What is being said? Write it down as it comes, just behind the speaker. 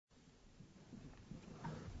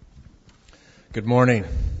Good morning.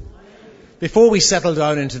 Before we settle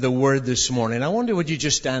down into the Word this morning, I wonder would you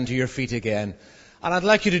just stand to your feet again? And I'd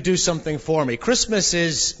like you to do something for me. Christmas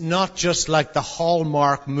is not just like the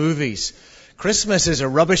Hallmark movies. Christmas is a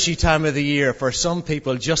rubbishy time of the year for some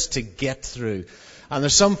people just to get through. And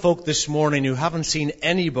there's some folk this morning who haven't seen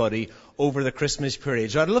anybody over the Christmas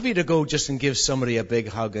period. So I'd love you to go just and give somebody a big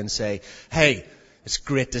hug and say, hey, it's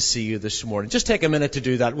great to see you this morning. Just take a minute to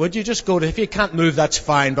do that, would you? Just go to, if you can't move, that's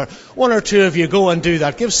fine, but one or two of you go and do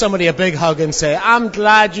that. Give somebody a big hug and say, I'm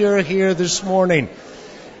glad you're here this morning.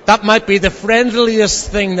 That might be the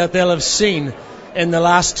friendliest thing that they'll have seen in the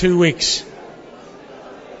last 2 weeks.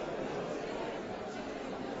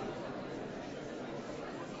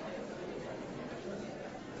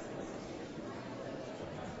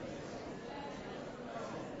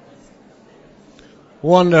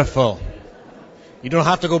 Wonderful. You don't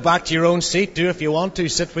have to go back to your own seat. Do if you want to.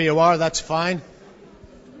 Sit where you are. That's fine.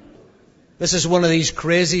 This is one of these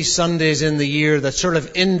crazy Sundays in the year that's sort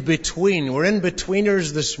of in between. We're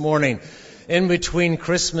in-betweeners this morning. In between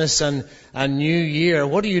Christmas and New Year.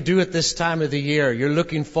 What do you do at this time of the year? You're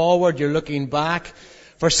looking forward. You're looking back.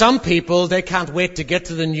 For some people, they can't wait to get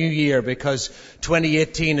to the new year because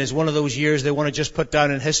 2018 is one of those years they want to just put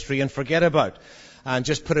down in history and forget about. And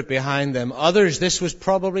just put it behind them. Others, this was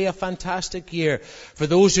probably a fantastic year. For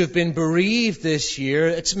those who've been bereaved this year,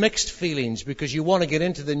 it's mixed feelings because you want to get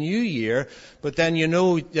into the new year, but then you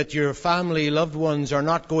know that your family, loved ones are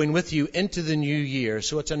not going with you into the new year.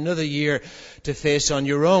 So it's another year to face on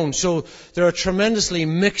your own. So there are tremendously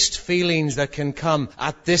mixed feelings that can come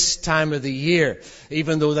at this time of the year,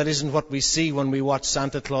 even though that isn't what we see when we watch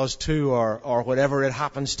Santa Claus 2 or whatever it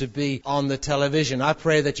happens to be on the television. I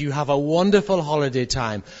pray that you have a wonderful holiday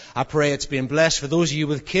time. I pray it's been blessed. For those of you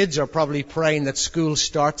with kids are probably praying that school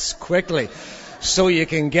starts quickly so you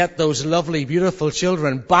can get those lovely, beautiful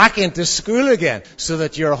children back into school again so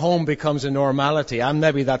that your home becomes a normality. And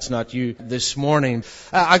maybe that's not you this morning.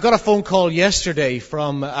 I got a phone call yesterday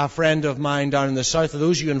from a friend of mine down in the south. For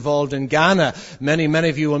those of you involved in Ghana, many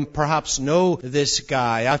of you will perhaps know this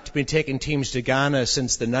guy. I've been taking teams to Ghana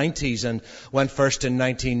since the 90s and went first in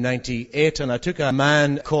 1998. And I took a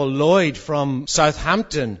man called Lloyd from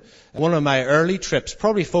Southampton. One of my early trips,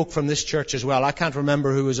 probably folk from this church as well. I can't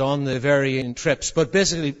remember who was on the varying trips, but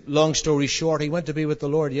basically, long story short, he went to be with the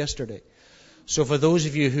Lord yesterday. So for those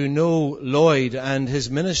of you who know Lloyd and his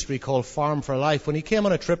ministry called Farm for Life, when he came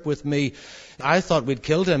on a trip with me, I thought we'd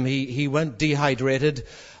killed him. He went dehydrated.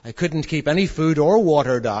 I couldn't keep any food or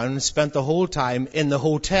water down, spent the whole time in the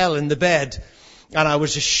hotel, in the bed. And I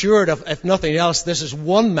was assured of, if nothing else, this is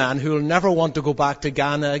one man who will never want to go back to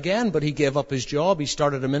Ghana again. But he gave up his job. He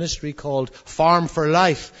started a ministry called Farm for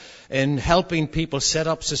Life in helping people set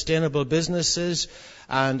up sustainable businesses.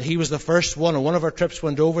 And he was the first one. On one of our trips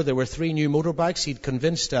went over, there were 3 new motorbikes. He'd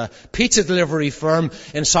convinced a pizza delivery firm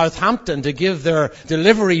in Southampton to give their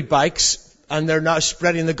delivery bikes. And they're now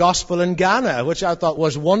spreading the gospel in Ghana, which I thought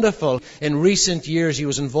was wonderful. In recent years, he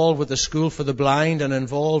was involved with the School for the Blind and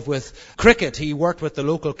involved with cricket. He worked with the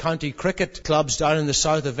local county cricket clubs down in the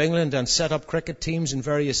south of England and set up cricket teams in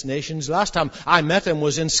various nations. Last time I met him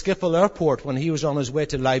was in Schiphol Airport when he was on his way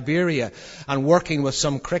to Liberia and working with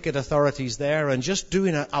some cricket authorities there and just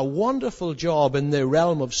doing a wonderful job in the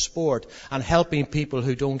realm of sport and helping people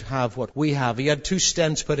who don't have what we have. He had 2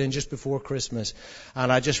 stents put in just before Christmas,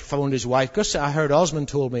 and I just phoned his wife. I heard Osmond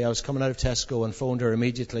told me I was coming out of Tesco and phoned her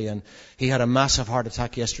immediately, and he had a massive heart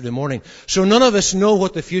attack yesterday morning. So none of us know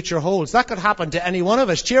what the future holds. That could happen to any one of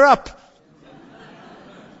us. Cheer up.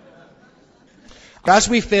 As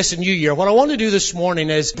we face a new year, what I want to do this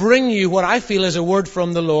morning is bring you what I feel is a word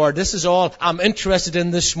from the Lord. This is all I'm interested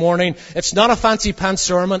in this morning. It's not a fancy pants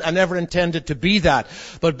sermon. I never intended to be that.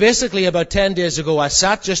 But basically about 10 days ago, I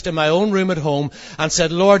sat just in my own room at home and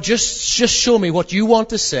said, Lord, just show me what you want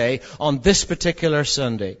to say on this particular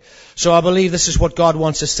Sunday. So I believe this is what God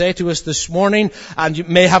wants to say to us this morning. And you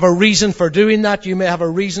may have a reason for doing that. You may have a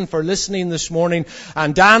reason for listening this morning.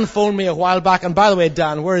 And Dan phoned me a while back. And by the way,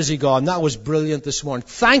 Dan, where is he gone? That was brilliant this morning.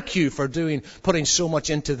 Thank you for putting so much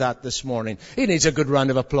into that this morning. He needs a good round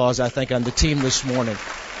of applause, I think, on the team this morning.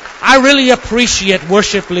 I really appreciate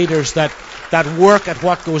worship leaders that work at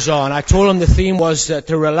what goes on. I told him the theme was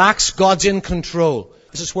to relax, God's in control.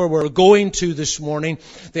 This is where we're going to this morning,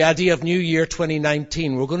 the idea of New Year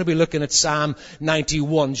 2019. We're going to be looking at Psalm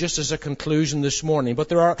 91 just as a conclusion this morning. But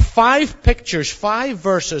there are 5 pictures, 5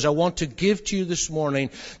 verses I want to give to you this morning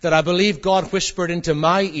that I believe God whispered into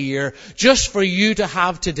my ear just for you to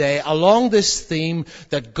have today along this theme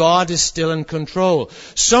that God is still in control.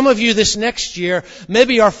 Some of you this next year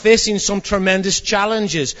maybe are facing some tremendous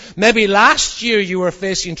challenges. Maybe last year you were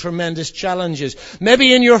facing tremendous challenges.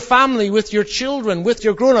 Maybe in your family, with your children, with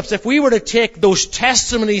your grown-ups. If we were to take those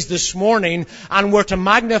testimonies this morning and were to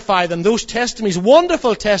magnify them, those testimonies,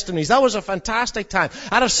 wonderful testimonies, that was a fantastic time.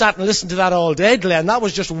 I'd have sat and listened to that all day, Glenn. That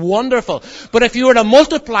was just wonderful. But if you were to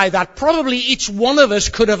multiply that, probably each one of us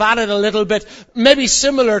could have added a little bit, maybe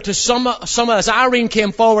similar to some as Irene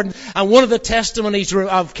came forward and one of the testimonies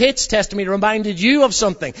of Kate's testimony reminded you of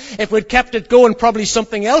something. If we'd kept it going, probably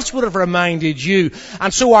something else would have reminded you.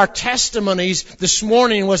 And so our testimonies this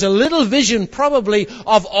morning was a little vision probably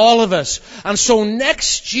of all of us. And so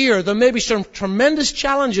next year there may be some tremendous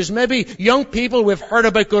challenges. Maybe young people we've heard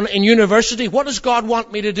about going in university. What does God want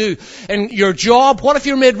me to do? In your job, what if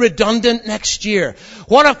you're made redundant next year?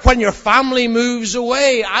 What if when your family moves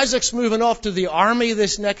away? Isaac's moving off to the army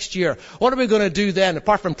this next year. What are we going to do then,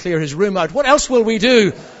 apart from clear his room out? What else will we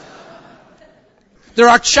do? There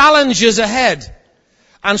are challenges ahead.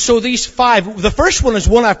 And so these 5, the first one is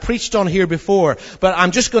one I've preached on here before, but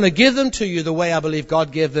I'm just going to give them to you the way I believe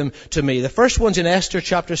God gave them to me. The first one's in Esther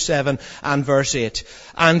chapter 7 and verse 8.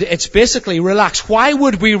 And it's basically relax. Why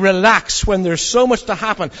would we relax when there's so much to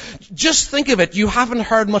happen? Just think of it. You haven't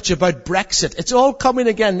heard much about Brexit. It's all coming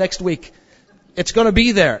again next week. It's going to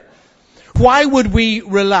be there. Why would we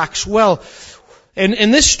relax? Well,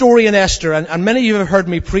 in this story in Esther, and many of you have heard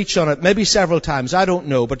me preach on it, maybe several times, I don't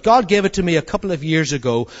know, but God gave it to me a couple of years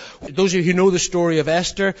ago. Those of you who know the story of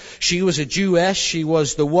Esther, she was a Jewess. She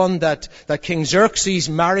was the one that King Xerxes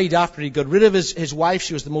married after he got rid of his wife.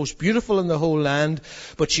 She was the most beautiful in the whole land,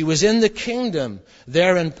 but she was in the kingdom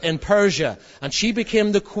there in Persia, and she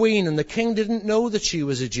became the queen, and the king didn't know that she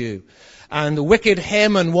was a Jew. And the wicked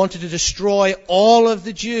Haman wanted to destroy all of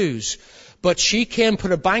the Jews. But she came,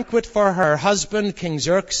 put a banquet for her husband, King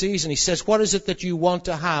Xerxes, and he says, what is it that you want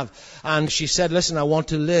to have? And she said, listen, I want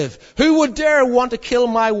to live. Who would dare want to kill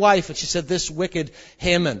my wife? And she said, this wicked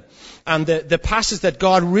Haman. And the passage that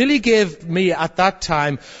God really gave me at that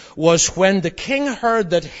time was when the king heard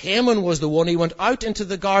that Haman was the one, he went out into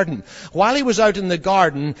the garden. While he was out in the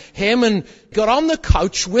garden, Haman got on the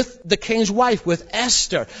couch with the king's wife, with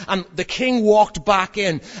Esther. And the king walked back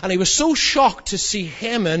in. And he was so shocked to see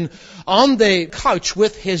Haman on the couch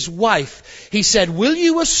with his wife. He said, will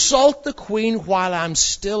you assault the queen while I'm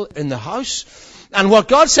still in the house? And what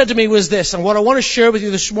God said to me was this, and what I want to share with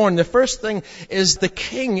you this morning, the first thing is the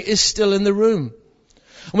king is still in the room.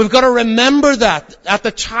 And we've got to remember that. At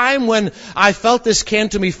the time when I felt this came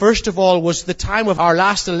to me, first of all, was the time of our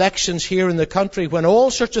last elections here in the country, when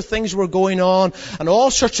all sorts of things were going on and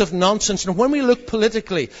all sorts of nonsense. And when we look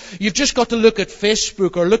politically, you've just got to look at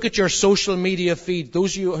Facebook or look at your social media feed,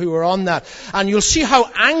 those of you who are on that, and you'll see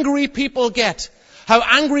how angry people get. How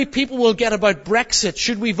angry people will get about Brexit.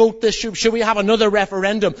 Should we vote this? Should we have another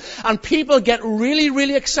referendum? And people get really,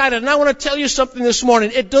 really excited. And I want to tell you something this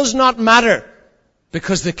morning. It does not matter,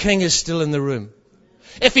 because the king is still in the room.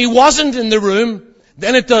 If he wasn't in the room,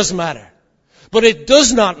 then it does matter. But it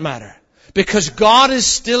does not matter, because God is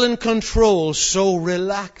still in control, so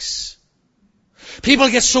relax. People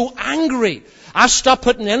get so angry. I've stopped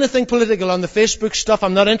putting anything political on the Facebook stuff.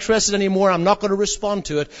 I'm not interested anymore. I'm not going to respond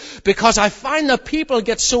to it, because I find that people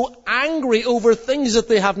get so angry over things that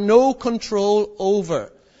they have no control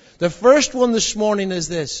over. The first one this morning is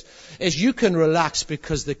this, is you can relax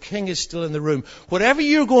because the king is still in the room. Whatever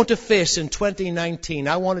you're going to face in 2019,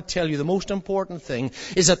 I want to tell you the most important thing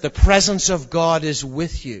is that the presence of God is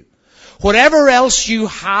with you. Whatever else you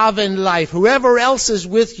have in life, whoever else is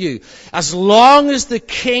with you, as long as the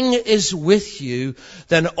King is with you,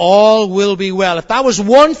 then all will be well. If that was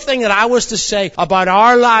one thing that I was to say about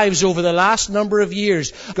our lives over the last number of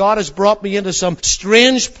years, God has brought me into some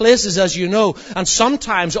strange places, as you know, and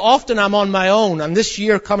often I'm on my own, and this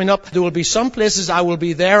year coming up, there will be some places I will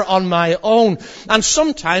be there on my own, and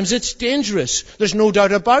sometimes it's dangerous. There's no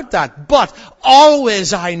doubt about that. But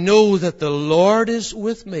always I know that the Lord is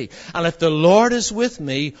with me. And if the Lord is with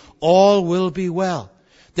me, all will be well.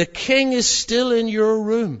 The King is still in your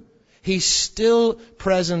room. He's still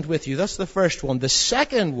present with you. That's the first one. The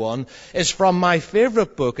second one is from my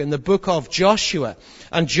favorite book, in the book of Joshua.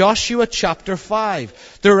 And Joshua chapter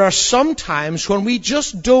 5. There are some times when we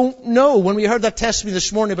just don't know. When we heard that testimony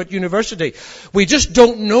this morning about university, we just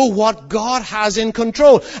don't know what God has in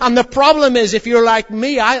control. And the problem is, if you're like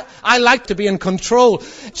me, I like to be in control.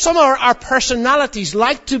 Some of our personalities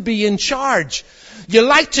like to be in charge. You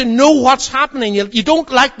like to know what's happening. You don't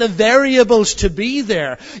like the variables to be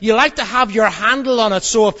there. You like to have your handle on it.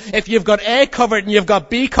 So if you've got A covered and you've got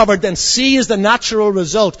B covered, then C is the natural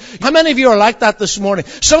result. How many of you are like that this morning?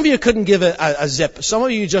 Some of you couldn't give a zip. Some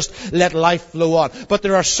of you just let life flow on. But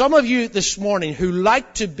there are some of you this morning who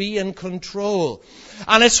like to be in control.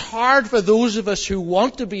 And it's hard for those of us who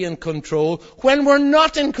want to be in control when we're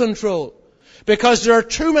not in control. Because there are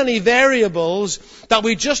too many variables that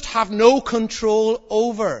we just have no control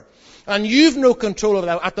over. And you've no control over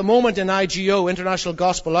that. At the moment in IGO, International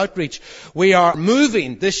Gospel Outreach, we are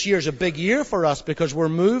moving. This year's a big year for us because we're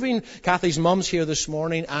moving. Kathy's mum's here this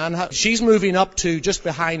morning, and she's moving up to just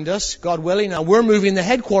behind us, God willing, and we're moving the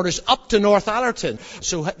headquarters up to North Allerton.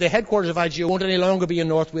 So the headquarters of IGO won't any longer be in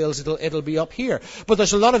North Wales, it'll be up here. But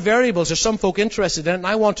there's a lot of variables. There's some folk interested in it, and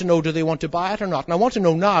I want to know, do they want to buy it or not? And I want to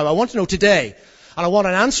know now. I want to know today. And I want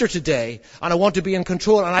an answer today, and I want to be in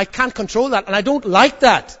control, and I can't control that, and I don't like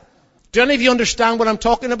that. Do any of you understand what I'm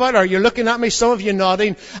talking about? Or you're looking at me, some of you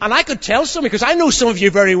nodding. And I could tell some, because I know some of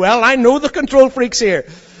you very well. I know the control freaks here.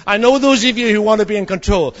 I know those of you who want to be in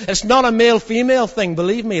control. It's not a male-female thing.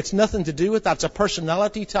 Believe me, it's nothing to do with that. It's a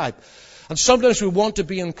personality type. And sometimes we want to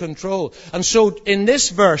be in control. And so in this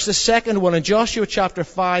verse, the second one, in Joshua chapter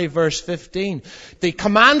 5, verse 15, the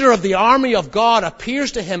commander of the army of God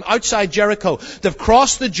appears to him outside Jericho. They've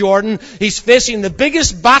crossed the Jordan. He's facing the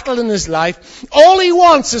biggest battle in his life. All he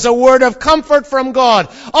wants is a word of comfort from God.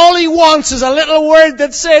 All he wants is a little word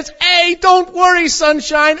that says, hey, don't worry,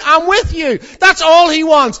 sunshine, I'm with you. That's all he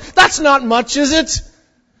wants. That's not much, is it?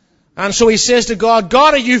 And so he says to God,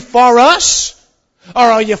 God, are you for us? Or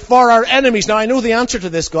are you for our enemies? Now, I know the answer to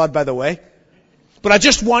this, God, by the way. But I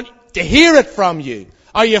just want to hear it from you.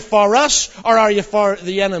 Are you for us or are you for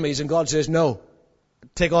the enemies? And God says, no.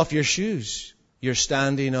 Take off your shoes. You're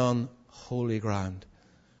standing on holy ground.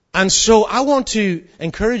 And so I want to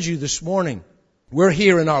encourage you this morning. We're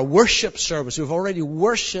here in our worship service. We've already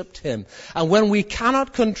worshipped Him. And when we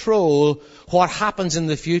cannot control what happens in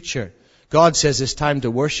the future, God says it's time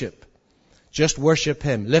to worship. Just worship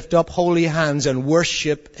Him. Lift up holy hands and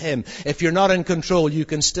worship Him. If you're not in control, you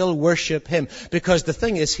can still worship Him. Because the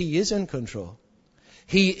thing is, He is in control.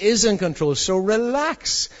 He is in control. So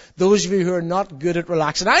relax. Those of you who are not good at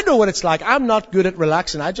relaxing. I know what it's like. I'm not good at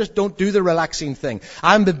relaxing. I just don't do the relaxing thing.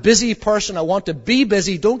 I'm the busy person. I want to be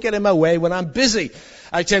busy. Don't get in my way when I'm busy.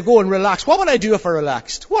 I say, go and relax. What would I do if I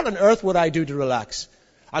relaxed? What on earth would I do to relax?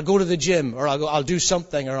 I'll go to the gym, or I'll do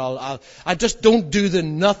something, or I just don't do the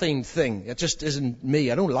nothing thing. It just isn't me.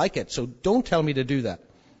 I don't like it. So don't tell me to do that.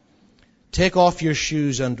 Take off your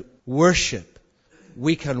shoes and worship.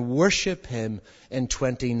 We can worship Him in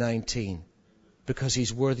 2019 because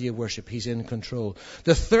He's worthy of worship. He's in control.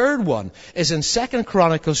 The third one is in 2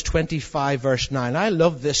 Chronicles 25 verse 9. I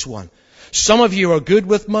love this one. Some of you are good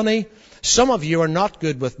with money. Some of you are not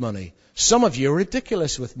good with money. Some of you are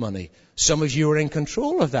ridiculous with money. Some of you are in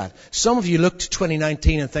control of that. Some of you look to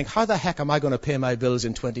 2019 and think, how the heck am I going to pay my bills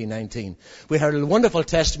in 2019? We heard a wonderful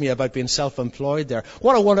testimony about being self-employed there.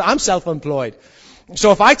 What a wonder. I'm self-employed.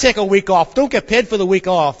 So if I take a week off, don't get paid for the week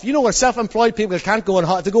off. You know when self-employed people can't go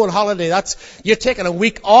on, to go on holiday, you're taking a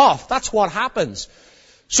week off. That's what happens.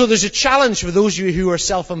 So there's a challenge for those of you who are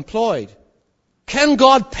self-employed. Can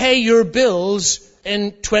God pay your bills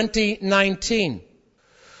in 2019?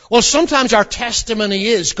 Well, sometimes our testimony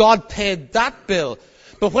is God paid that bill.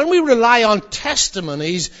 But when we rely on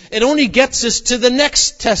testimonies, it only gets us to the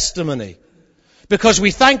next testimony. Because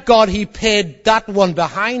we thank God He paid that one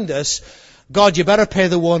behind us. God, you better pay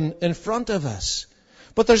the one in front of us.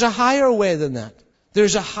 But there's a higher way than that.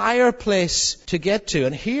 There's a higher place to get to.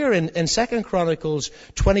 And here in 2 Chronicles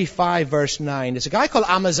 25 verse 9, it's a guy called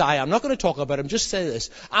Amaziah. I'm not going to talk about him, just say this.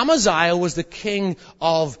 Amaziah was the king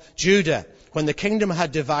of Judah when the kingdom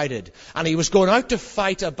had divided. And he was going out to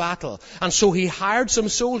fight a battle. And so he hired some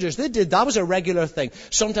soldiers. That was a regular thing.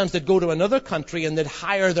 Sometimes they'd go to another country and they'd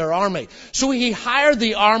hire their army. So he hired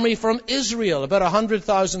the army from Israel, about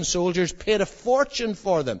 100,000 soldiers, paid a fortune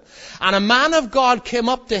for them. And a man of God came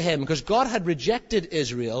up to him, because God had rejected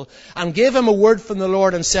Israel, and gave him a word from the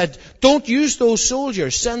Lord and said, don't use those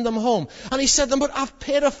soldiers, send them home. And he said to them, but I've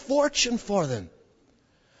paid a fortune for them.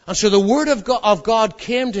 And so the word of God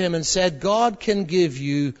came to him and said, God can give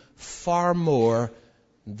you far more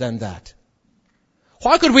than that.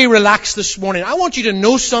 Why could we relax this morning? I want you to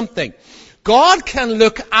know something. God can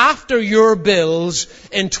look after your bills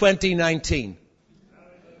in 2019.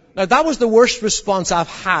 Now, that was the worst response I've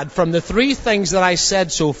had from the three things that I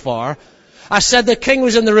said so far. I said the King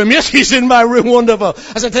was in the room. Yes, he's in my room. Wonderful.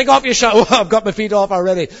 I said, take off your shirt. Oh, I've got my feet off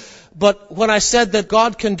already. But when I said that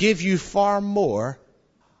God can give you far more,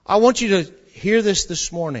 I want you to hear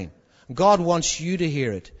this morning. God wants you to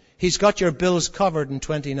hear it. He's got your bills covered in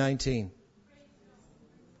 2019.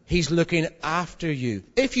 He's looking after you.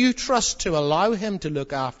 If you trust to allow Him to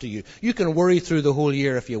look after you, you can worry through the whole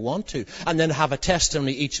year if you want to, and then have a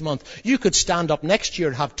testimony each month. You could stand up next year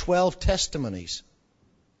and have 12 testimonies.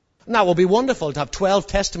 And that will be wonderful to have 12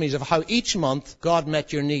 testimonies of how each month God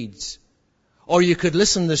met your needs. Or you could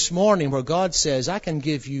listen this morning where God says, I can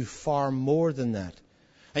give you far more than that.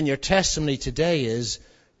 And your testimony today is,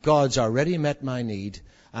 God's already met my need,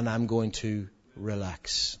 and I'm going to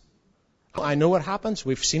relax. I know what happens.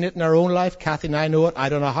 We've seen it in our own life. Kathy and I know it. I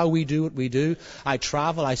don't know how we do what we do. I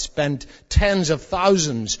travel. I spend tens of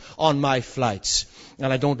thousands on my flights.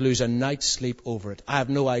 And I don't lose a night's sleep over it. I have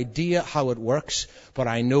no idea how it works, but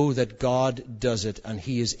I know that God does it. And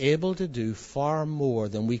He is able to do far more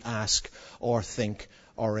than we ask or think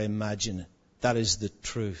or imagine. That is the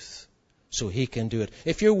truth. So He can do it.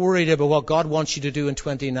 If you're worried about what God wants you to do in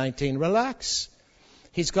 2019, relax.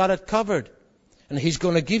 He's got it covered. And He's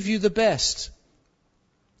going to give you the best.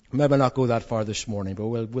 Maybe not go that far this morning, but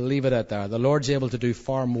we'll leave it at that. The Lord's able to do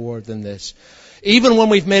far more than this. Even when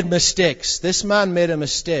we've made mistakes. This man made a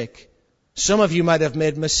mistake. Some of you might have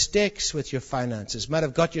made mistakes with your finances, might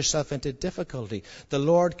have got yourself into difficulty. The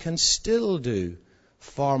Lord can still do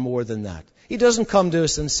far more than that. He doesn't come to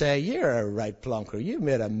us and say, you're a right plonker, you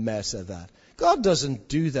made a mess of that. God doesn't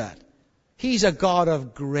do that. He's a God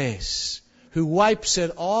of grace who wipes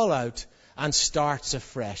it all out and starts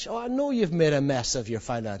afresh. Oh, I know you've made a mess of your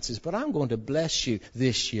finances, but I'm going to bless you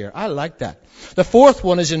this year. I like that. The fourth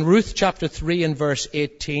one is in Ruth chapter 3 and verse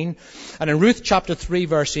 18. And in Ruth chapter 3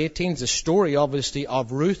 verse 18 is a story obviously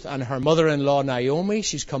of Ruth and her mother-in-law Naomi.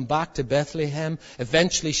 She's come back to Bethlehem.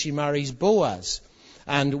 Eventually she marries Boaz.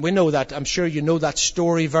 And we know that, I'm sure you know that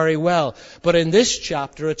story very well. But in this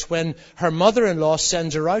chapter, it's when her mother-in-law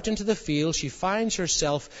sends her out into the field. She finds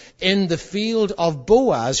herself in the field of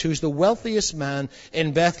Boaz, who's the wealthiest man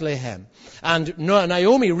in Bethlehem. And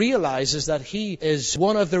Naomi realizes that he is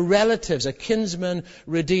one of the relatives, a kinsman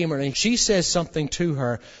redeemer. And she says something to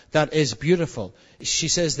her that is beautiful. She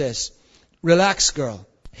says this, relax, girl.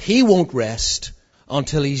 He won't rest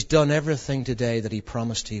until he's done everything today that he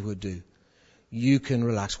promised he would do. You can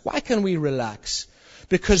relax. Why can we relax?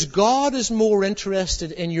 Because God is more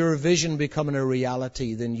interested in your vision becoming a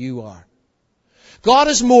reality than you are. God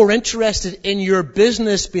is more interested in your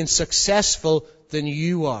business being successful than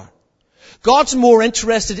you are. God's more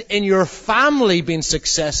interested in your family being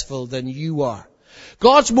successful than you are.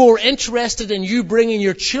 God's more interested in you bringing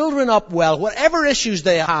your children up well, whatever issues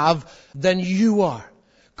they have, than you are.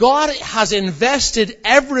 God has invested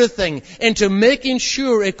everything into making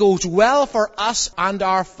sure it goes well for us and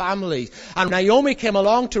our families. And Naomi came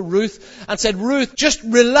along to Ruth and said, Ruth, just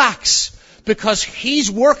relax because He's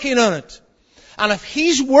working on it. And if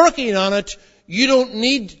He's working on it, you don't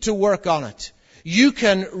need to work on it. You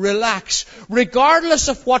can relax. Regardless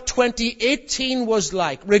of what 2018 was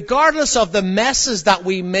like, regardless of the messes that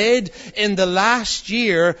we made in the last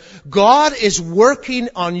year, God is working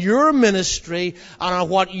on your ministry and on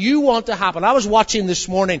what you want to happen. I was watching this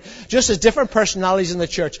morning, just as different personalities in the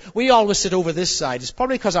church. We always sit over this side. It's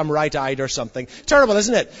probably because I'm right-eyed or something. Terrible,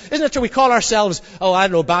 isn't it? Isn't it true? We call ourselves,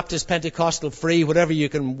 Baptist, Pentecostal, free, whatever you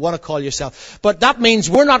can want to call yourself. But that means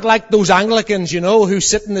we're not like those Anglicans, who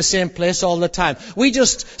sit in the same place all the time. We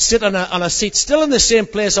just sit on a seat, still in the same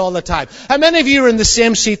place all the time. How many of you are in the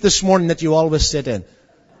same seat this morning that you always sit in?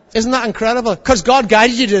 Isn't that incredible? Because God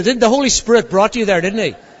guided you to it, didn't the Holy Spirit brought you there,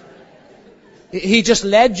 didn't He? He just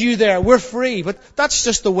led you there. We're free, but that's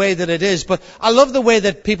just the way that it is. But I love the way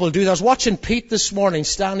that people do that. I was watching Pete this morning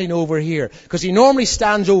standing over here, because he normally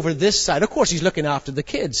stands over this side. Of course, he's looking after the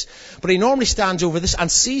kids, but he normally stands over this and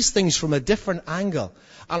sees things from a different angle.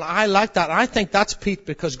 And I like that. I think that's Pete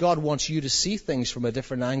because God wants you to see things from a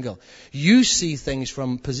different angle. You see things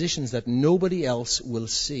from positions that nobody else will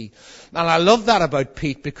see. And I love that about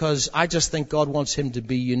Pete because I just think God wants him to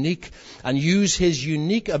be unique and use his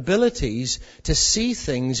unique abilities to see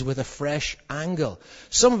things with a fresh angle.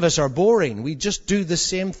 Some of us are boring. We just do the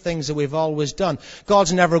same things that we've always done.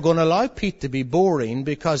 God's never going to allow Pete to be boring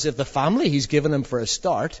because of the family He's given him for a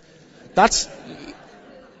start.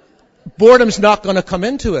 Boredom's not going to come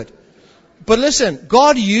into it. But listen,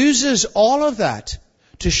 God uses all of that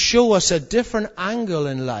to show us a different angle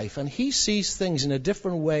in life. And He sees things in a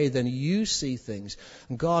different way than you see things.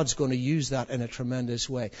 And God's going to use that in a tremendous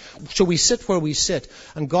way. So we sit where we sit,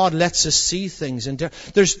 and God lets us see things. And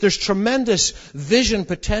there's tremendous vision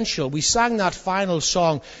potential. We sang that final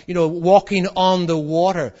song, walking on the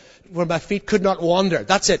water, where my feet could not wander.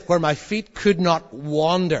 That's it, where my feet could not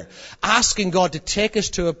wander. Asking God to take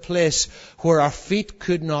us to a place where our feet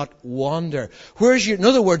could not wander. In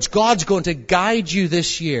other words, God's going to guide you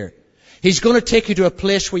this year. He's going to take you to a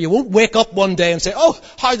place where you won't wake up one day and say, oh,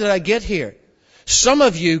 how did I get here? Some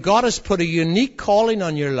of you, God has put a unique calling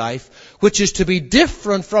on your life, which is to be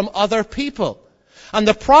different from other people. And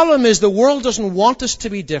the problem is the world doesn't want us to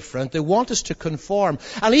be different. They want us to conform.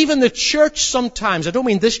 And even the church sometimes, I don't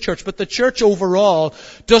mean this church, but the church overall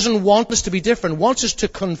doesn't want us to be different, wants us to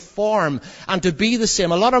conform and to be the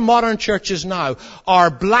same. A lot of modern churches now are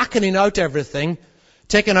blackening out everything,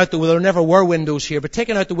 taking out there never were windows here, but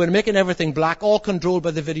taking out the window, making everything black, all controlled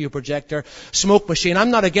by the video projector, smoke machine.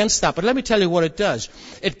 I'm not against that, but let me tell you what it does.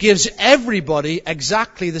 It gives everybody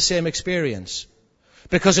exactly the same experience.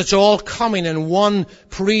 Because it's all coming in one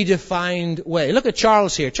predefined way. Look at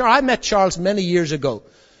Charles here. I met Charles many years ago.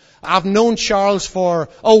 I've known Charles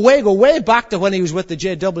way back to when he was with the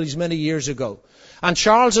JWs many years ago. And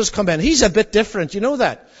Charles has come in. He's a bit different, you know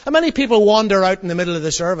that. How many people wander out in the middle of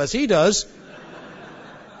the service? He does.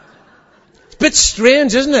 It's a bit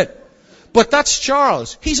strange, isn't it? But that's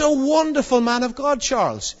Charles. He's a wonderful man of God,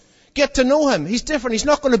 Charles. Get to know him. He's different. He's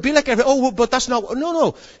not going to be like but that's not...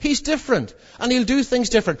 No. He's different. And he'll do things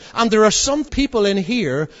different. And there are some people in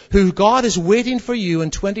here who God is waiting for you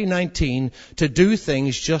in 2019 to do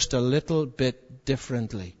things just a little bit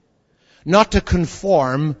differently. Not to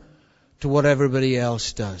conform to what everybody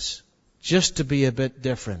else does. Just to be a bit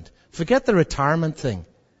different. Forget the retirement thing.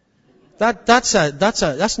 That's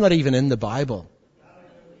not even in the Bible.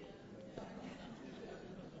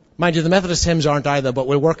 Mind you, the Methodist hymns aren't either, but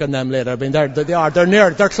we'll work on them later. I mean,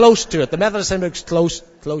 they're close to it. The Methodist hymn is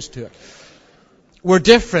close to it. We're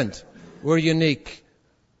different. We're unique.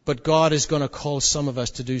 But God is going to call some of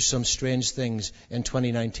us to do some strange things in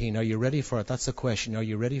 2019. Are you ready for it? That's the question. Are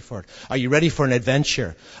you ready for it? Are you ready for an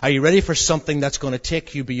adventure? Are you ready for something that's going to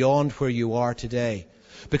take you beyond where you are today?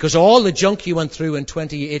 Because all the junk you went through in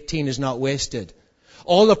 2018 is not wasted.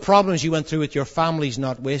 All the problems you went through with your family is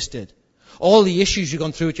not wasted. All the issues you've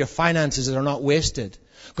gone through with your finances are not wasted.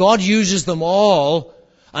 God uses them all,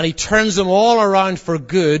 and He turns them all around for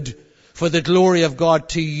good, for the glory of God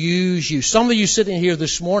to use you. Some of you sitting here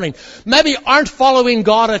this morning maybe aren't following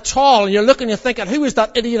God at all, and you're looking and thinking, who is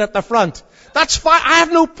that idiot at the front? That's fine. I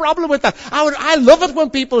have no problem with that. I love it when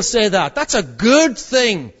people say that. That's a good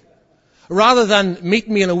thing. Rather than meet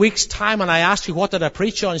me in a week's time and I ask you, what did I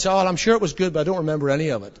preach on? You say, oh, well, I'm sure it was good, but I don't remember any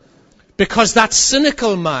of it. Because that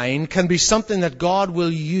cynical mind can be something that God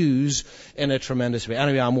will use in a tremendous way.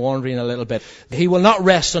 Anyway, I'm wandering a little bit. He will not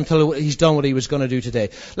rest until He's done what He was going to do today.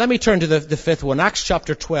 Let me turn to the fifth one, Acts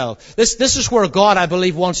chapter 12. This is where God, I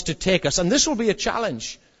believe, wants to take us. And this will be a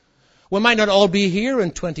challenge. We might not all be here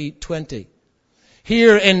in 2020.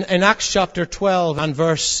 Here in Acts chapter 12 and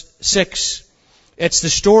verse 6, it's the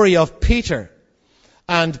story of Peter.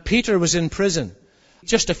 And Peter was in prison.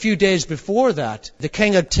 Just a few days before that, the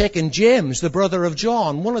king had taken James, the brother of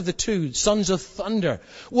John, one of the two sons of thunder,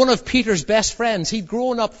 one of Peter's best friends. He'd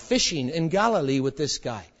grown up fishing in Galilee with this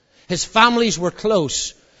guy. His families were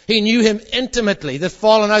close. He knew him intimately. They'd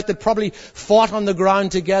fallen out. They'd probably fought on the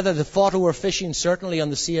ground together. They fought over fishing, certainly on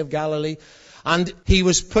the Sea of Galilee. And he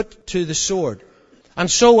was put to the sword. And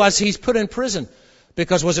so as he's put in prison,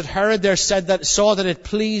 because was it Herod there saw that it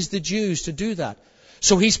pleased the Jews to do that.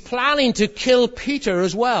 So he's planning to kill Peter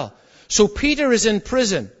as well. So Peter is in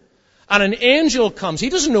prison. And an angel comes. He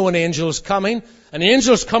doesn't know an angel's coming. An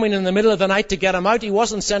angel's coming in the middle of the night to get him out. He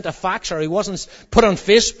wasn't sent a fax, or he wasn't put on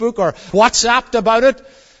Facebook or WhatsApped about it.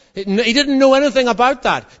 He didn't know anything about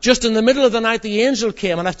that. Just in the middle of the night, the angel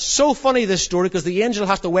came. And it's so funny, this story, because the angel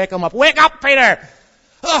has to wake him up. Wake up, Peter!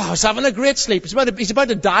 Oh, he's having a great sleep. He's about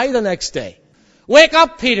to die the next day. Wake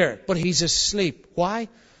up, Peter! But he's asleep. Why?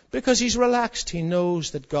 Because he's relaxed. He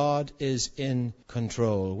knows that God is in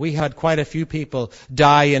control. We had quite a few people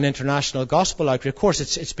die in international gospel outreach. Of course,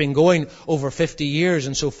 it's been going over 50 years,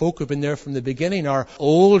 and so folk who've been there from the beginning are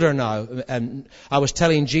older now. And I was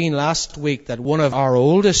telling Jean last week that one of our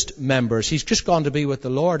oldest members, he's just gone to be with the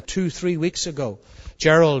Lord 2-3 weeks ago.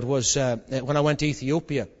 Gerald was, when I went to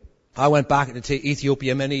Ethiopia. I went back to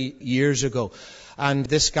Ethiopia many years ago. And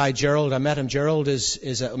this guy, Gerald, I met him. Gerald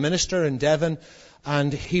is a minister in Devon.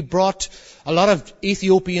 And he brought a lot of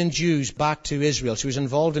Ethiopian Jews back to Israel. So he was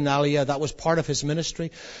involved in Aliyah. That was part of his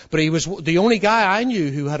ministry. But he was the only guy I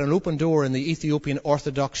knew who had an open door in the Ethiopian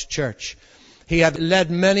Orthodox Church. He had led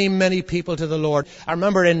many, many people to the Lord. I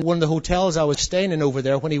remember in one of the hotels I was staying in over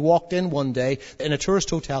there, when he walked in one day in a tourist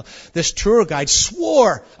hotel, this tour guide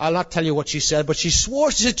swore, I'll not tell you what she said, but she swore,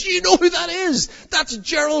 she said, "Do you know who that is? That's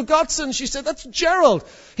Gerald Godson." She said, "That's Gerald."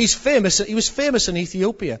 He's famous. He was famous in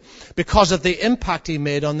Ethiopia because of the impact he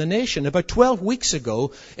made on the nation. About 12 weeks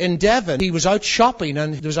ago in Devon, he was out shopping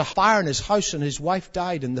and there was a fire in his house and his wife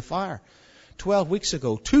died in the fire. 12 weeks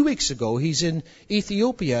ago. 2 weeks ago, he's in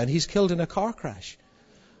Ethiopia and he's killed in a car crash.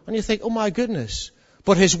 And you think, oh my goodness.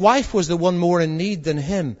 But his wife was the one more in need than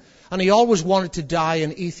him. And he always wanted to die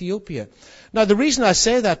in Ethiopia. Now, the reason I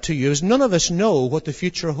say that to you is none of us know what the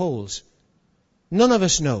future holds. None of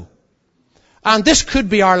us know. And this could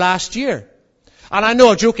be our last year. And I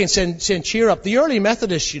know, joking, saying cheer up. The early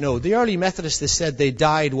Methodists, they said they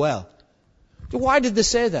died well. So why did they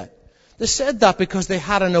say that? They said that because they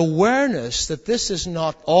had an awareness that this is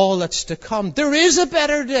not all that's to come. There is a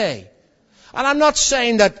better day. And I'm not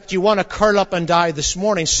saying that you want to curl up and die this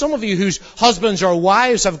morning. Some of you whose husbands or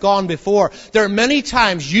wives have gone before, there are many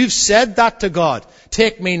times you've said that to God.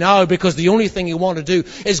 Take me now, because the only thing you want to do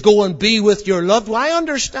is go and be with your loved one. I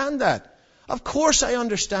understand that. Of course I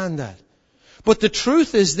understand that. But the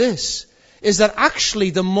truth is this, is that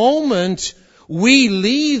actually the moment we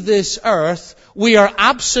leave this earth, we are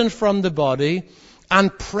absent from the body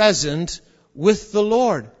and present with the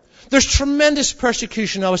Lord. There's tremendous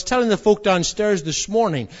persecution. I was telling the folk downstairs this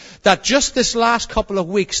morning that just this last couple of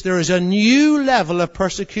weeks there is a new level of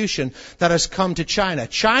persecution that has come to China.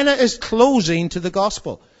 China is closing to the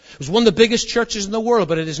gospel. It was one of the biggest churches in the world,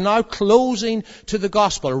 but it is now closing to the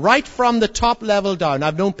gospel, right from the top level down.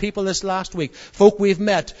 I've known people this last week, folk we've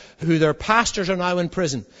met, who their pastors are now in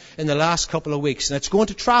prison in the last couple of weeks. And it's going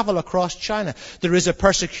to travel across China. There is a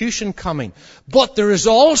persecution coming. But there is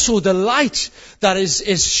also the light that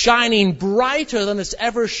is shining brighter than it's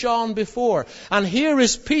ever shone before. And here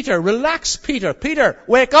is Peter. Relax, Peter. Peter,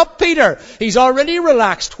 wake up, Peter. He's already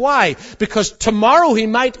relaxed. Why? Because tomorrow he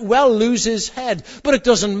might well lose his head. But it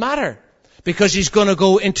doesn't matter, because he's going to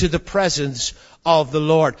go into the presence of the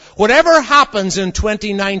Lord. Whatever happens in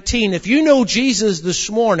 2019, if you know Jesus this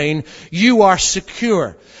morning, you are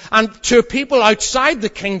secure. And to people outside the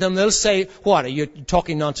kingdom, they'll say, "What, are you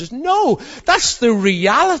talking nonsense?" No, that's the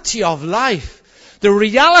reality of life. The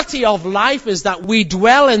reality of life is that we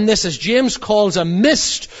dwell in this, as James calls, a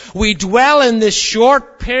mist. We dwell in this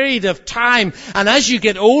short period of time. And as you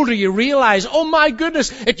get older, you realize, oh my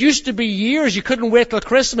goodness, it used to be years. You couldn't wait till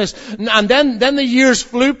Christmas. And then the years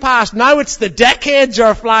flew past. Now it's the decades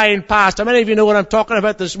are flying past. How many of you know what I'm talking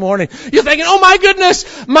about this morning? You're thinking, oh my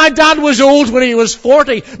goodness, my dad was old when he was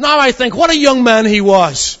 40. Now I think, what a young man he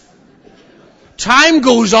was. Time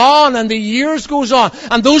goes on and the years goes on.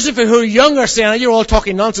 And those of you who are young are saying, "Oh, you're all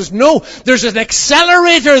talking nonsense." No, there's an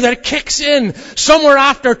accelerator that kicks in somewhere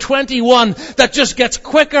after 21 that just gets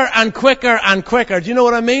quicker and quicker and quicker. Do you know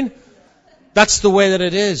what I mean? That's the way that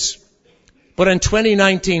it is. But in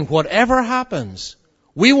 2019, whatever happens,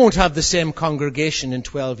 we won't have the same congregation in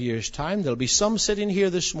 12 years' time. There'll be some sitting here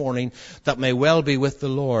this morning that may well be with the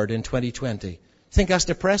Lord in 2020. Think that's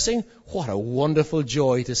depressing? What a wonderful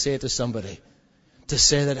joy to say to somebody. To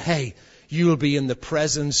say that, hey, you'll be in the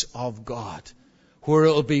presence of God, where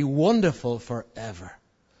it'll be wonderful forever.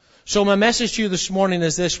 So my message to you this morning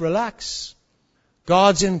is this: relax.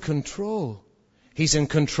 God's in control. He's in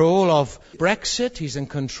control of Brexit. He's in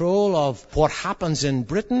control of what happens in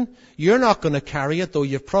Britain. You're not going to carry it, though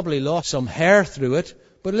you've probably lost some hair through it.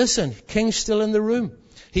 But listen, King's still in the room.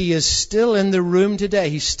 He is still in the room today.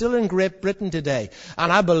 He's still in Great Britain today.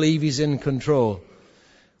 And I believe He's in control.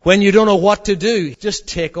 When you don't know what to do, just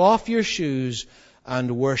take off your shoes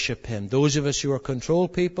and worship Him. Those of us who are control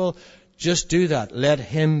people, just do that. Let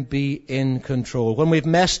Him be in control. When we've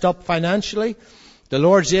messed up financially, the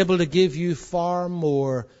Lord's able to give you far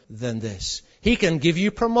more than this. He can give you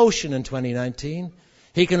promotion in 2019.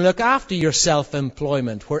 He can look after your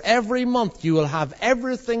self-employment, where every month you will have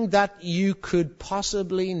everything that you could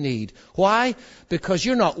possibly need. Why? Because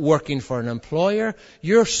you're not working for an employer.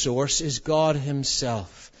 Your source is God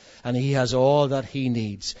Himself. And He has all that He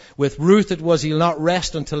needs. With Ruth it was, He'll not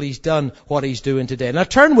rest until He's done what He's doing today. Now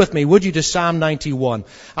turn with me, would you, to Psalm 91.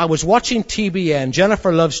 I was watching TBN.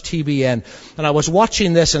 Jennifer loves TBN. And I was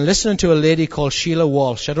watching this and listening to a lady called Sheila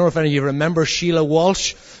Walsh. I don't know if any of you remember Sheila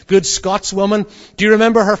Walsh. Good Scotswoman. Do you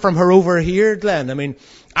remember her from her over here, Glenn? I mean,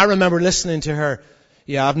 I remember listening to her.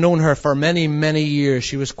 Yeah, I've known her for many, many years.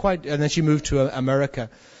 She was and then she moved to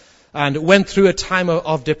America. and went through a time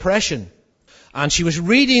of depression. And she was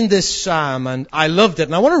reading this psalm, and I loved it.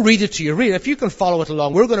 And I want to read it to you. Read it. If you can follow it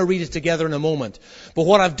along, we're going to read it together in a moment. But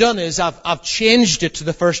what I've done is I've changed it to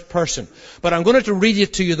the first person. But I'm going to read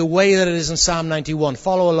it to you the way that it is in Psalm 91.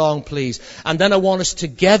 Follow along, please. And then I want us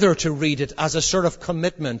together to read it as a sort of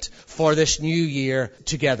commitment for this new year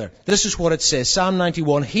together. This is what it says. Psalm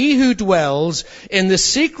 91. He who dwells in the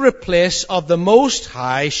secret place of the Most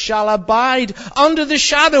High shall abide under the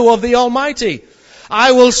shadow of the Almighty.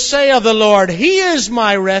 I will say of the Lord, He is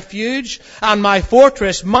my refuge and my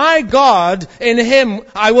fortress, my God, in Him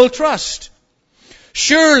I will trust.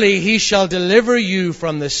 Surely He shall deliver you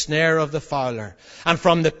from the snare of the fowler and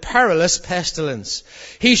from the perilous pestilence.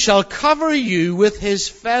 He shall cover you with His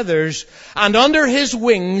feathers, and under His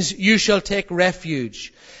wings you shall take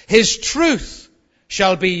refuge. His truth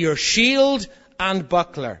shall be your shield and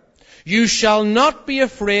buckler. You shall not be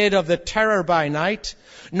afraid of the terror by night,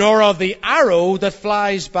 nor of the arrow that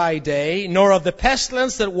flies by day, nor of the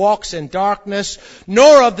pestilence that walks in darkness,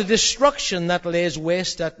 nor of the destruction that lays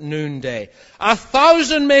waste at noonday.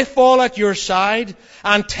 1,000 may fall at your side,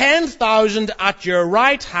 and 10,000 at your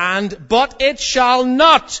right hand, but it shall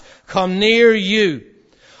not come near you.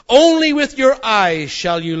 Only with your eyes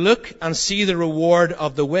shall you look and see the reward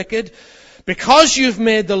of the wicked. Because you've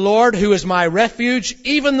made the Lord, who is my refuge,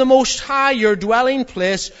 even the Most High, your dwelling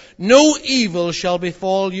place, no evil shall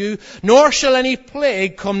befall you, nor shall any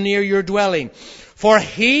plague come near your dwelling. For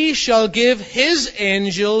He shall give His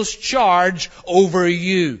angels charge over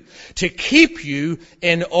you, to keep you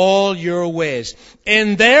in all your ways.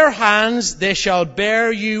 In their hands they shall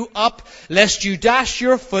bear you up, lest you dash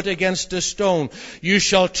your foot against a stone. You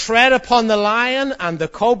shall tread upon the lion and the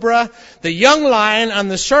cobra, the young lion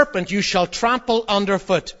and the serpent you shall trample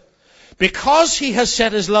underfoot. Because He has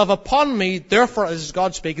set His love upon me, therefore, this is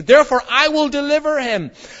God speaking, therefore I will deliver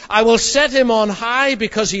him. I will set him on high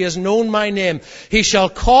because he has known my name. He shall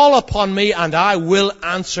call upon me and I will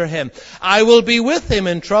answer him. I will be with him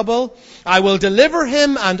in trouble. I will deliver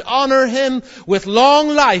him and honor him. With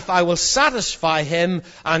long life I will satisfy him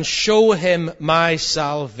and show him my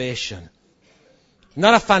salvation. Isn't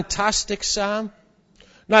that a fantastic psalm?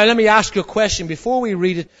 Now let me ask you a question before we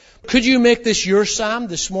read it. Could you make this your psalm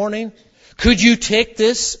this morning? Could you take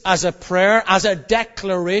this as a prayer, as a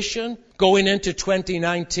declaration going into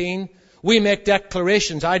 2019? We make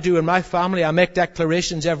declarations. I do in my family. I make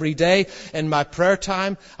declarations every day in my prayer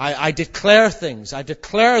time. I declare things. I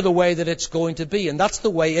declare the way that it's going to be. And that's the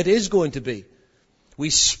way it is going to be. We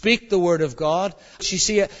speak the Word of God. You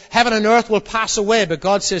see, heaven and earth will pass away, but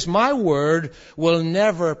God says, my Word will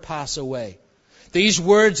never pass away. These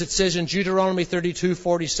words, it says in Deuteronomy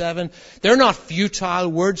 32:47, they're not futile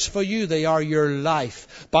words for you. They are your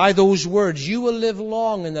life. By those words, you will live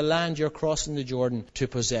long in the land you're crossing the Jordan to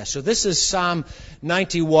possess. So this is Psalm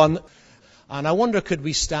 91. And I wonder, could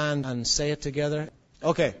we stand and say it together?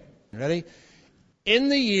 Okay, ready? In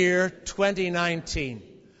the year 2019,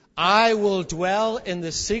 I will dwell in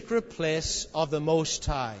the secret place of the Most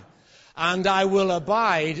High, and I will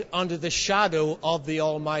abide under the shadow of the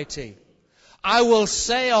Almighty. I will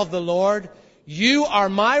say of the Lord, you are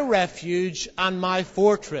my refuge and my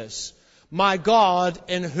fortress, my God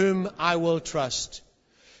in whom I will trust.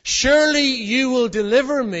 Surely you will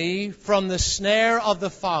deliver me from the snare of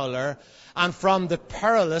the fowler and from the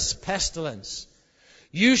perilous pestilence.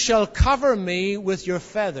 You shall cover me with your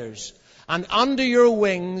feathers, and under your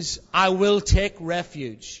wings I will take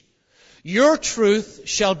refuge. Your truth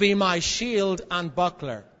shall be my shield and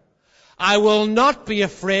buckler. I will not be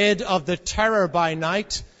afraid of the terror by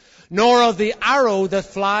night, nor of the arrow that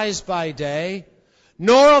flies by day,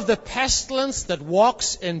 nor of the pestilence that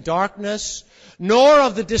walks in darkness, nor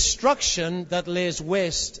of the destruction that lays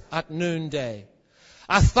waste at noonday.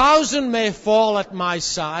 1,000 may fall at my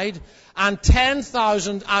side, and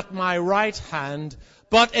 10,000 at my right hand,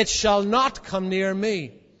 but it shall not come near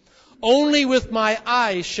me. Only with my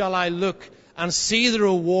eyes shall I look and see the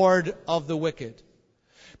reward of the wicked.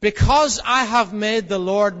 Because I have made the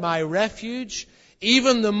Lord my refuge,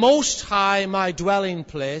 even the Most High my dwelling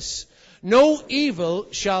place, no evil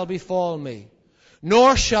shall befall me,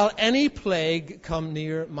 nor shall any plague come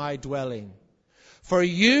near my dwelling. For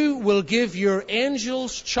you will give your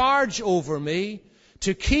angels charge over me,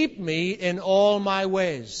 to keep me in all my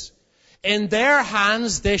ways. In their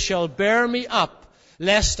hands they shall bear me up,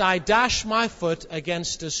 lest I dash my foot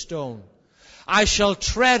against a stone. I shall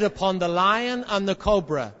tread upon the lion and the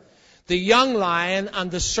cobra, the young lion and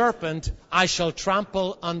the serpent I shall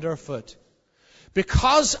trample underfoot.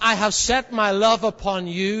 Because I have set my love upon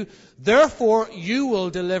you, therefore you will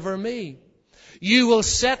deliver me. You will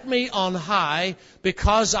set me on high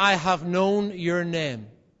because I have known your name.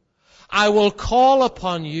 I will call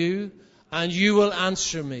upon you and you will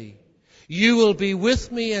answer me. You will be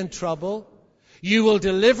with me in trouble. You will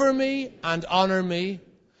deliver me and honor me.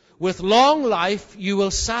 With long life you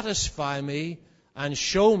will satisfy me and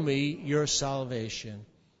show me your salvation.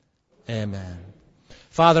 Amen.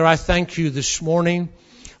 Father, I thank you this morning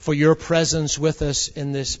for your presence with us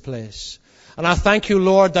in this place. And I thank you,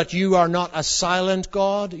 Lord, that you are not a silent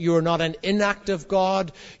God. You are not an inactive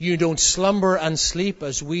God. You don't slumber and sleep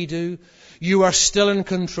as we do. You are still in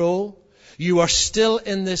control. You are still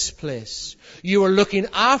in this place. You are looking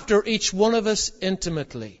after each one of us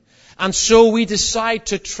intimately. And so we decide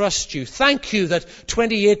to trust you. Thank you that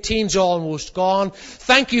 2018's almost gone.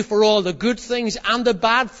 Thank you for all the good things and the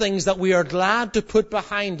bad things that we are glad to put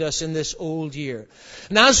behind us in this old year.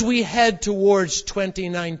 And as we head towards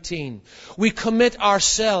 2019, we commit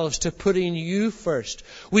ourselves to putting you first.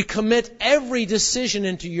 We commit every decision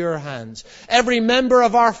into your hands. Every member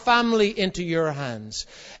of our family into your hands.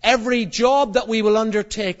 Every job that we will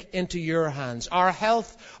undertake into your hands. Our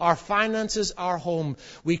health, our finances, our home,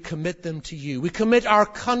 we commit them to you. We commit our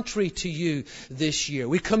country to you this year.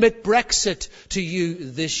 We commit Brexit to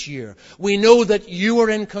you this year. We know that you are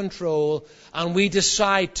in control, and we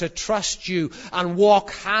decide to trust you and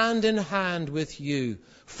walk hand in hand with you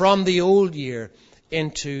from the old year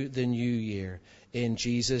into the new year. In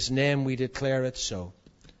Jesus' name we declare it so.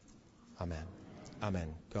 Amen.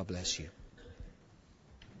 Amen. God bless you.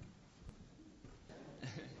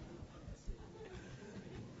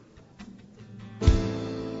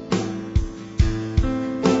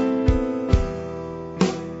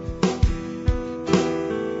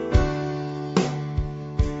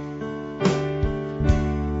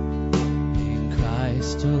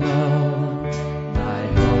 Alone, my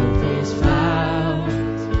hope is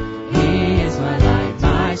found. He is my light,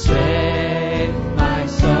 my strength, my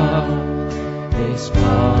soul. This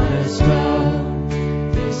cornerstone.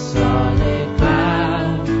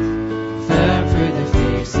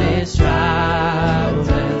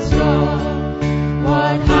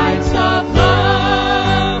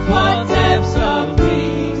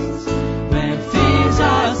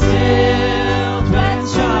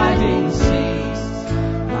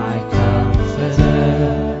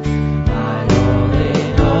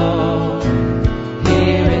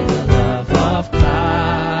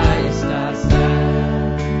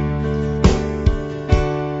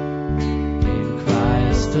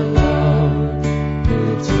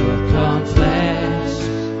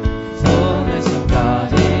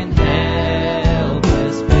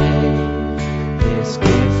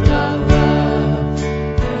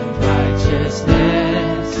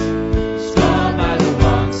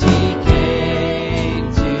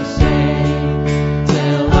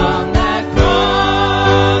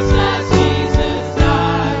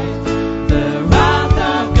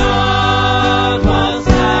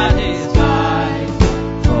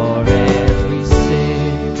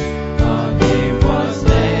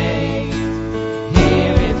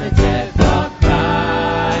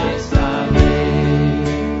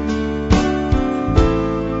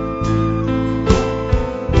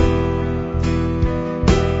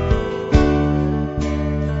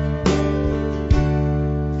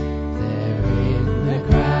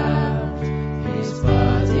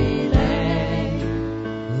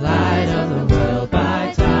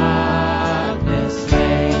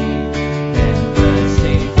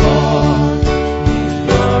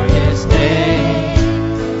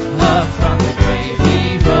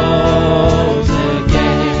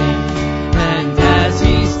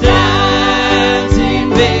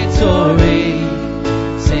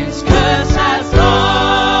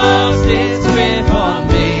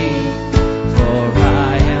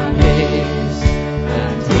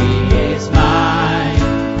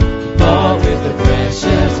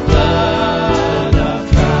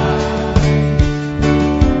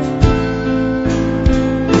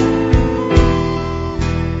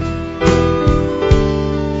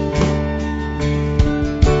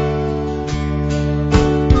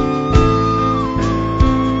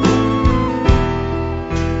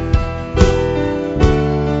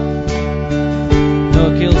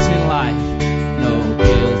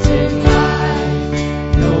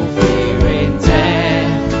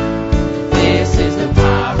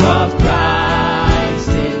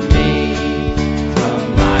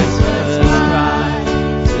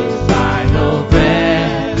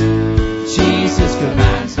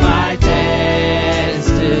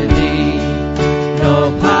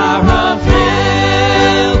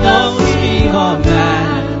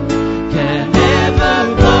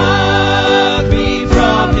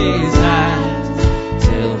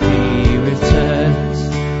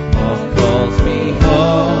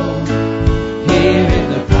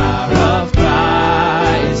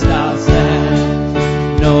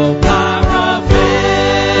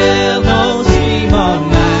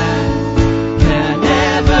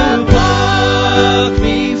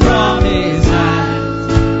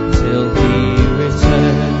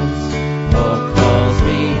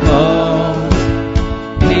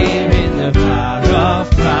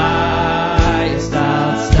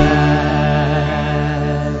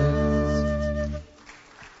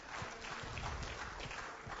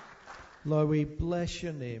 we bless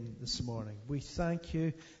your name this morning. We thank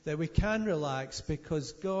you that we can relax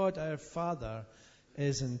because God, our Father,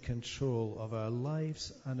 is in control of our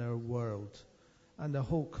lives and our world and the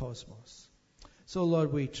whole cosmos. So,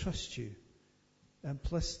 Lord, we trust you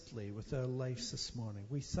implicitly with our lives this morning.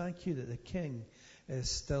 We thank you that the King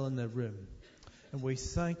is still in the room. And we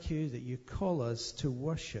thank you that you call us to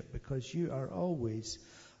worship because you are always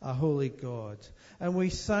a holy God. And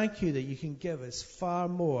we thank you that you can give us far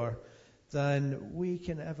more than we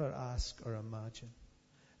can ever ask or imagine.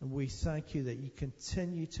 And we thank you that you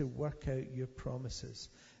continue to work out your promises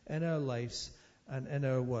in our lives and in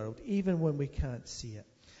our world, even when we can't see it.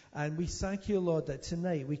 And we thank you, Lord, that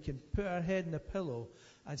tonight we can put our head in a pillow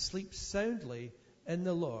and sleep soundly in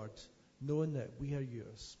the Lord, knowing that we are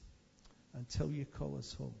yours until you call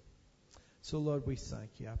us home. So, Lord, we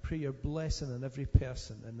thank you. I pray your blessing on every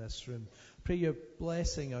person in this room. Pray your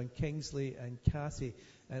blessing on Kingsley and Kathy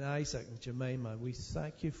and Isaac and Jemima. We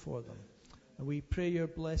thank you for them. And we pray your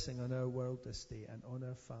blessing on our world this day and on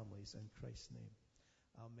our families in Christ's name.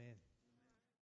 Amen.